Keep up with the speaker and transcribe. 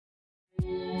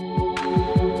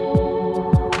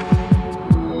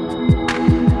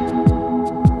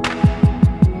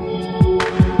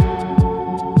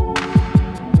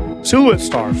Silhouette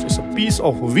stars is a piece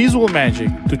of visual magic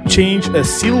to change a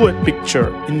silhouette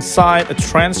picture inside a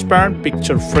transparent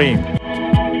picture frame.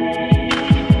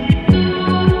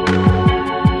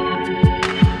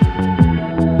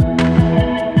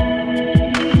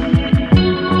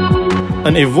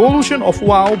 An evolution of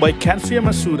WOW by Katsuya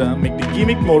Masuda make the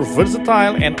gimmick more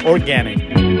versatile and organic.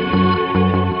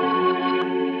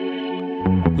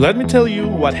 Let me tell you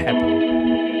what happened.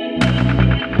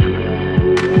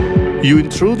 You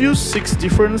introduce 6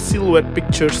 different silhouette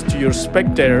pictures to your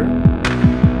spectator.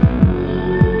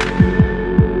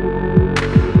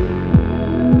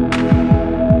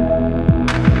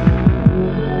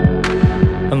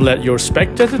 And let your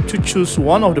spectator to choose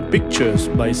one of the pictures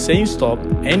by saying stop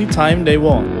anytime they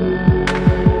want.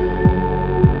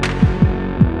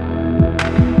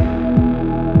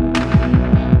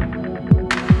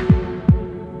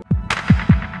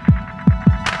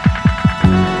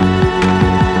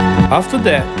 After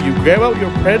that, you grab out your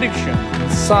prediction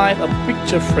inside a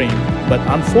picture frame, but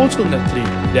unfortunately,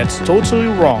 that's totally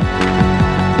wrong.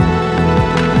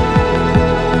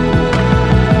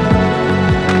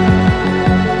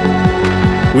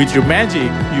 With your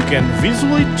magic, you can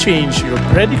visually change your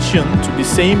prediction to be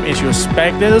same as your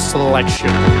spectator's selection.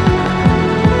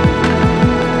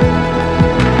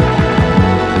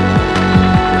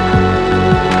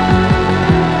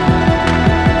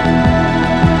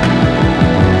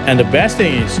 And the best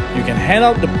thing is, you can hand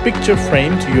out the picture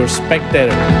frame to your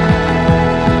spectator.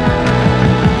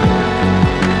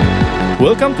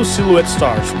 Welcome to Silhouette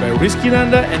Stars by Rizky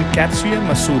Nanda and Katsuya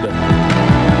Masuda.